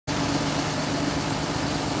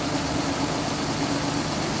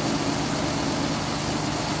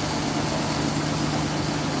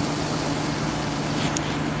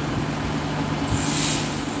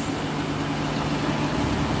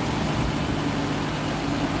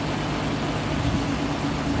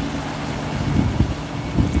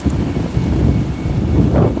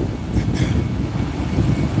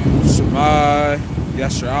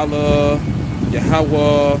Yasharallah,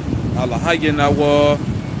 Yahweh, Allahayinawa,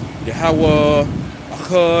 Yahweh,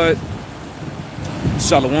 Achad,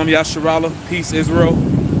 Shalom Yasharallah, peace Israel,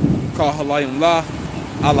 Kal Halayim La,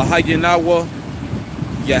 Allahayinawa,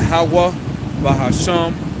 Yahweh,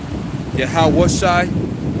 Bahasham, Yahweh Shai,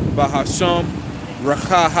 Bahasham,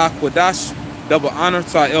 Rakha HaKwadash. Double honor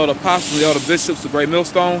to our elder apostles, the elder bishops, the great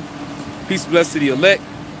millstone. Peace, blessed to the elect.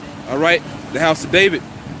 All right, the house of David,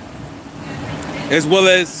 as well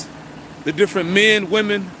as the different men,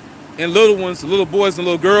 women, and little ones, little boys and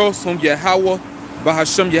little girls, whom Yahweh,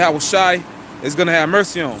 Bahasham, Yahweh Shai is going to have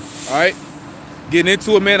mercy on. All right, getting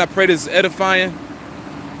into it, man. I pray this is edifying.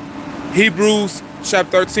 Hebrews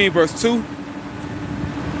chapter 13, verse 2.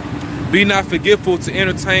 Be not forgetful to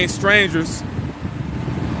entertain strangers,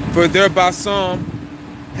 for thereby some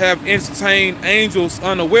have entertained angels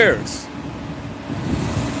unawares.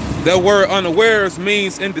 That word unawares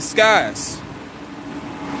means in disguise.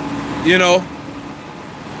 You know,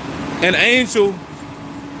 an angel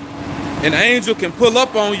can pull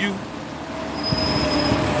up on you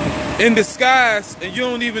in disguise and you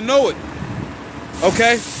don't even know it.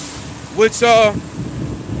 Okay? Which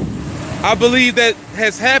I believe that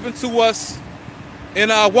has happened to us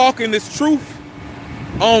in our walk in this truth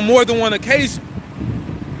on more than one occasion.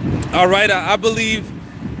 All right, I believe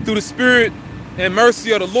through the spirit and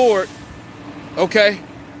mercy of the Lord, okay,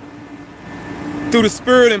 through the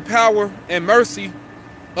spirit and power and mercy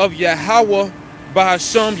of Yahweh,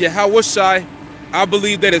 Bahasham, Yahweh Shai, I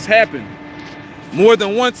believe that has happened. More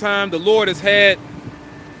than one time, the Lord has had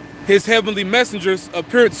his heavenly messengers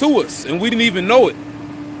appear to us, and we didn't even know it.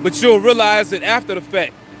 But you'll realize it after the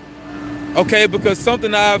fact, okay, because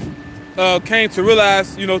something I've came to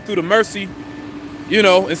realize, you know, through the mercy, you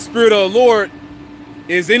know, and spirit of the Lord,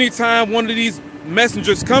 is anytime one of these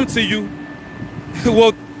messengers come to you,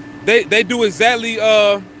 well, they do exactly,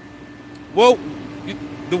 well,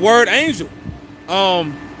 the word angel.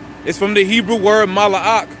 It's from the Hebrew word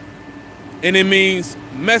mala'ak, and it means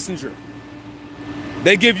messenger.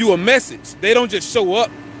 They give you a message. They don't just show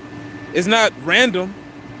up. It's not random.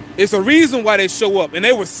 It's a reason why they show up, and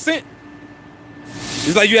they were sent.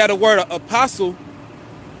 It's like you had the word apostle,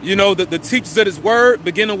 you know, the teachers of this word,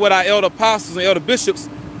 beginning with our elder apostles and elder bishops.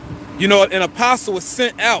 You know, an apostle is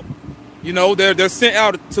sent out. You know, they're sent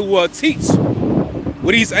out to teach.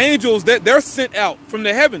 With these angels, they're sent out from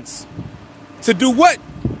the heavens to do what?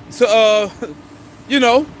 To you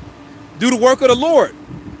know, do the work of the Lord.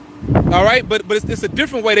 All right, but it's a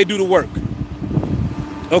different way they do the work.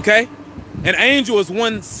 Okay, an angel is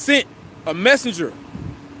one sent, a messenger.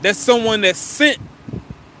 That's someone that's sent.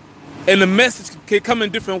 And the message can come in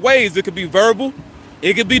different ways. It could be verbal,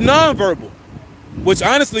 it could be non-verbal, which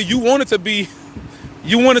honestly you want it to be,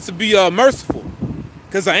 merciful,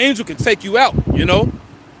 because an angel can take you out, you know.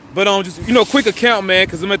 But just, you know, quick account, man,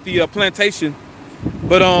 because I'm at the plantation.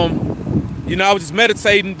 But you know, I was just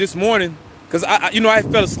meditating this morning because I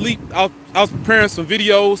fell asleep. I was preparing some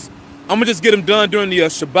videos. I'm gonna just get them done during the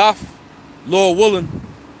Shabbat, Lord willing.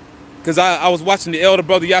 Because I was watching the elder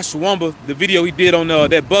brother Yashawamba, the video he did on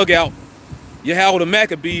that bug out, Yahweh the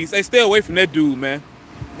Maccabees. Hey, stay away from that dude, man.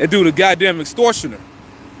 That dude a goddamn extortioner.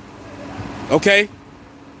 Okay?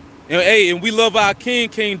 And, hey, and we love our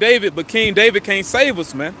King David, but King David can't save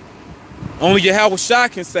us, man. Only Yahweh Shai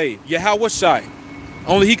can save. Yahweh Shai.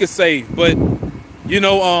 Only he can save. But, you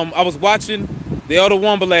know, I was watching the elder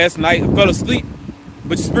Wamba last night. I fell asleep,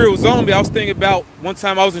 but the spirit was on me. I was thinking about one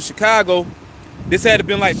time I was in Chicago. This had to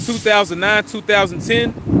been like 2009,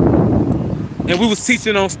 2010. And we was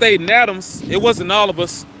teaching on Staten Adams. It wasn't all of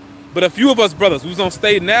us, but a few of us brothers. We was on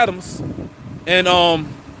Staten Adams. And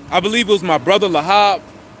I believe it was my brother Lahab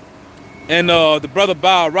and the brother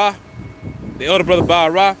Ba'ara, the elder brother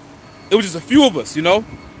Ba'ara. It was just a few of us, you know.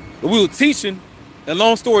 But we were teaching. And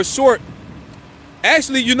long story short,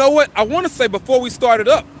 actually, you know what? I want to say before we started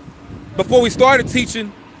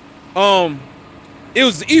teaching, it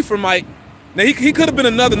was Ephraimite. Now, he could have been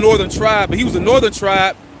another northern tribe, but he was a northern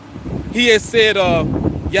tribe. He had said,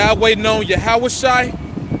 Yahweh known Yahweh Shai.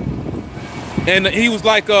 And he was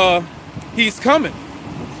like, he's coming.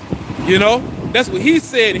 You know? That's what he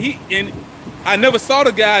said. And I never saw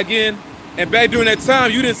the guy again. And back during that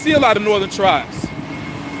time, you didn't see a lot of northern tribes.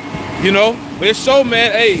 You know? But it showed,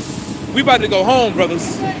 man, hey, we about to go home,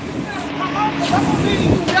 brothers.